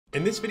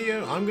In this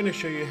video, I'm going to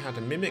show you how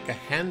to mimic a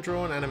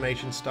hand-drawn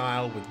animation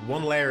style with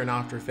one layer in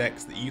After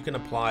Effects that you can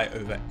apply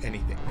over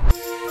anything.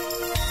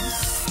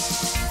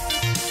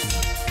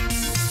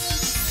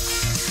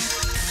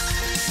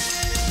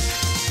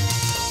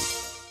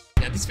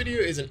 This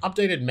video is an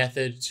updated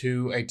method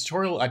to a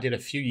tutorial I did a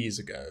few years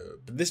ago,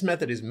 but this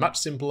method is much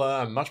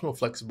simpler, much more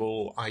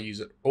flexible. I use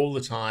it all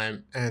the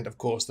time, and of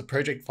course the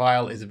project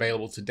file is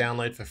available to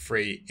download for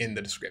free in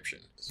the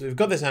description. So we've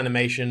got this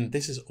animation.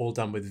 This is all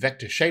done with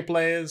vector shape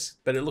layers,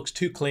 but it looks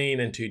too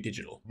clean and too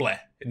digital. Bleh,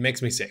 it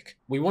makes me sick.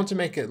 We want to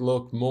make it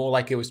look more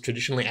like it was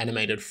traditionally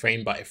animated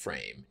frame by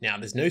frame. Now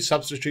there's no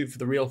substitute for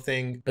the real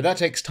thing, but that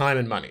takes time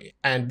and money,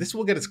 and this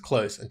will get us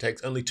close and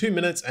takes only 2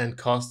 minutes and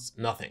costs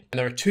nothing. And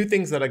there are two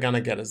things that are gonna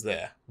get us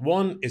there.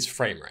 One is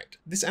frame rate.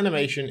 This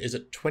animation is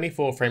at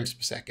 24 frames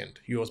per second.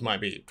 Yours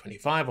might be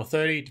 25 or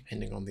 30,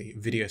 depending on the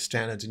video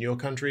standards in your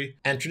country.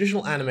 And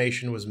traditional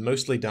animation was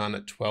mostly done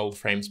at 12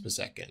 frames per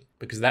second,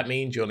 because that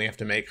means you only have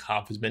to make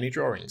half as many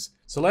drawings.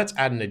 So let's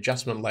add an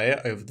adjustment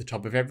layer over the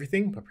top of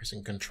everything by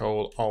pressing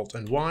Ctrl, Alt,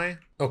 and Y,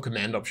 or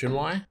Command Option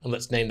Y. And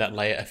let's name that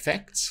layer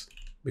Effects,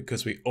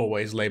 because we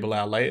always label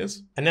our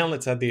layers. And now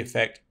let's add the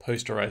effect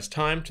Posterize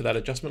Time to that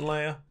adjustment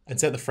layer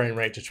and set the frame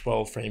rate to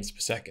 12 frames per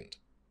second.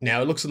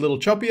 Now it looks a little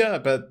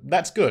choppier, but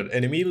that's good.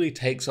 It immediately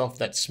takes off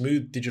that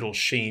smooth digital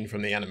sheen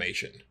from the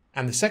animation.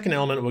 And the second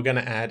element we're going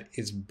to add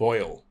is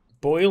boil.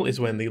 Boil is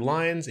when the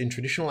lines in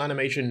traditional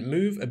animation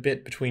move a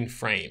bit between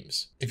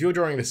frames. If you're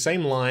drawing the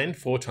same line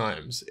 4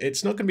 times,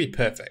 it's not going to be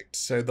perfect,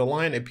 so the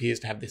line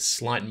appears to have this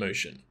slight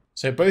motion.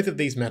 So both of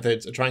these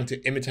methods are trying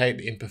to imitate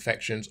the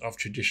imperfections of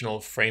traditional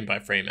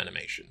frame-by-frame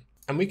animation.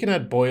 And we can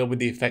add boil with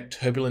the effect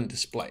Turbulent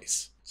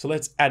Displace. So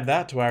let's add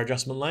that to our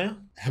adjustment layer,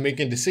 and we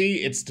can see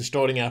it's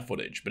distorting our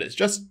footage, but it's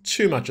just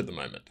too much at the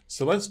moment.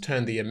 So let's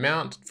turn the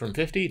amount from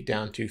 50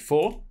 down to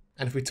 4.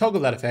 And if we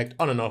toggle that effect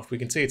on and off, we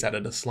can see it's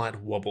added a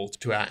slight wobble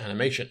to our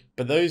animation.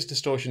 But those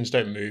distortions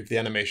don't move, the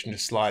animation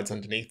just slides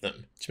underneath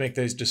them. To make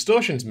those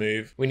distortions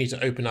move, we need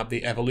to open up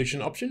the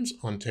evolution options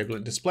on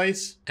Turbulent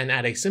Displace and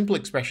add a simple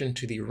expression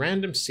to the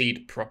random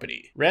seed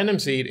property. Random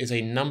seed is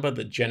a number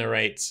that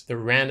generates the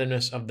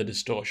randomness of the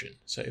distortion.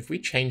 So if we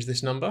change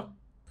this number,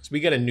 so we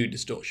get a new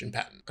distortion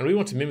pattern. And we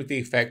want to mimic the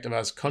effect of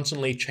us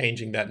constantly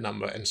changing that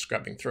number and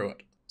scrubbing through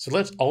it. So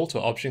let's Alt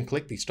or Option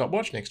click the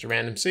stopwatch next to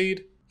random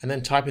seed, and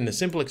then type in the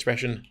simple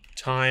expression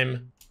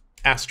time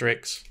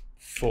asterisk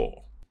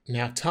 4.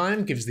 Now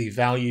time gives the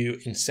value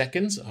in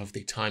seconds of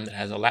the time that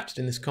has elapsed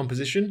in this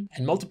composition,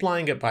 and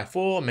multiplying it by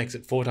 4 makes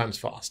it 4 times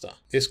faster.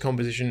 This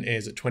composition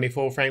is at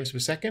 24 frames per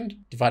second,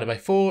 divided by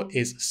 4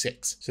 is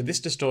 6. So this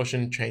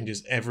distortion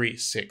changes every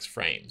 6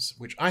 frames,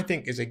 which I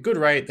think is a good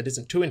rate that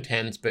isn't too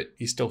intense, but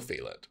you still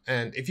feel it.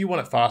 And if you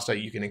want it faster,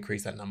 you can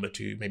increase that number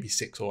to maybe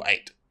 6 or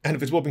 8. And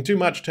if it's warping too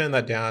much, turn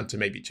that down to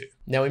maybe 2.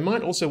 Now we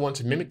might also want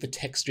to mimic the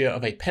texture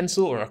of a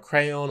pencil or a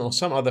crayon or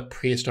some other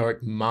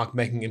prehistoric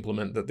mark-making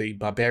implement that the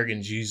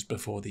barbarians used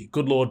before the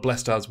good Lord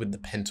blessed us with the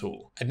pen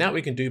tool. And that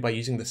we can do by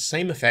using the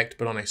same effect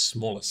but on a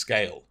smaller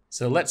scale.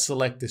 So let's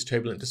select this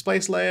Turbulent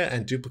Displace layer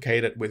and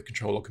duplicate it with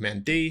Ctrl or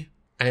Command D.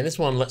 And in this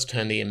one, let's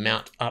turn the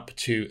amount up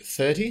to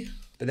 30,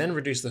 but then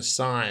reduce the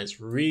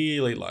size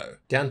really low,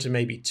 down to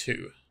maybe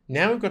 2.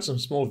 Now we've got some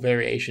small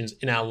variations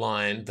in our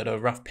line that a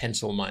rough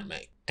pencil might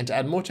make. And to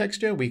add more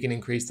texture, we can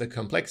increase the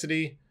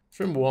complexity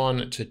from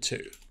 1 to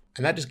 2.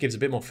 And that just gives a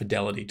bit more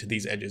fidelity to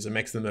these edges and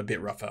makes them a bit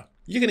rougher.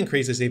 You can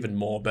increase this even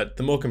more, but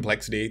the more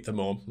complexity, the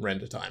more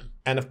render time.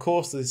 And of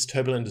course, this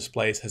Turbulent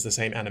Displace has the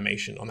same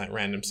animation on that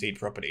random seed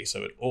property,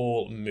 so it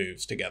all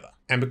moves together.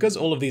 And because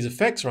all of these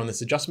effects are on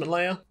this adjustment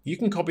layer, you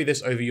can copy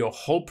this over your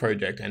whole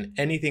project and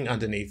anything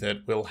underneath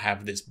it will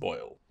have this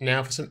boil.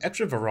 Now for some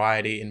extra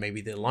variety in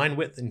maybe the line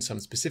width in some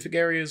specific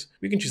areas,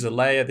 we can choose a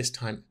layer, this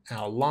time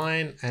our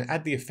line, and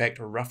add the effect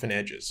Roughen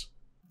Edges.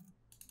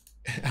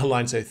 Our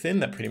line's so thin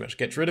that pretty much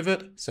gets rid of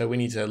it, so we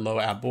need to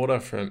lower our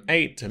border from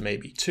 8 to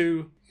maybe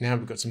 2. Now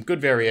we've got some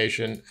good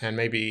variation, and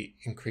maybe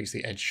increase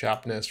the edge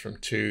sharpness from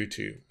 2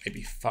 to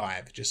maybe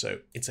 5, just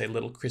so it's a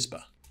little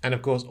crisper. And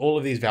of course, all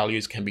of these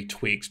values can be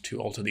tweaked to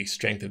alter the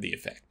strength of the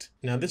effect.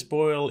 Now this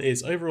boil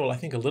is overall, I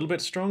think, a little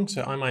bit strong,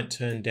 so I might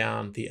turn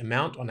down the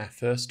amount on our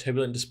first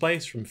Turbulent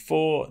Displace from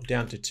 4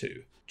 down to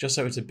 2, just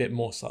so it's a bit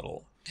more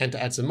subtle. And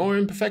to add some more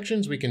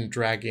imperfections, we can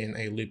drag in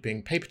a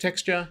looping paper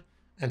texture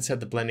and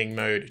set the blending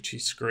mode to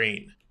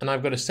screen. And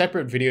I've got a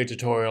separate video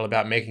tutorial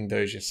about making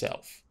those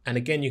yourself. And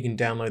again, you can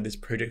download this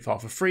project file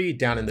for free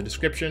down in the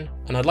description.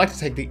 And I'd like to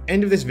take the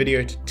end of this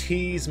video to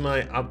tease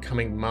my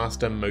upcoming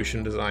Master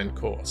Motion Design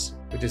course,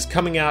 which is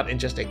coming out in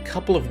just a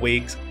couple of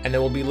weeks, and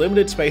there will be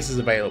limited spaces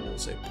available.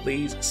 So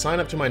please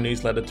sign up to my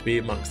newsletter to be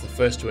amongst the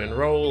first to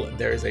enroll.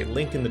 There is a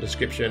link in the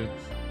description.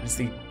 It's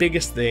the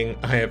biggest thing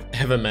I have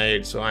ever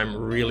made, so I'm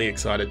really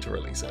excited to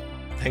release it.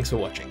 Thanks for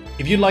watching.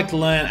 If you'd like to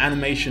learn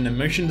animation and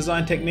motion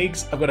design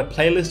techniques, I've got a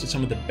playlist of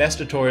some of the best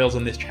tutorials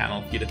on this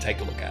channel for you to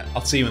take a look at.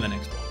 I'll see you in the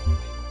next one.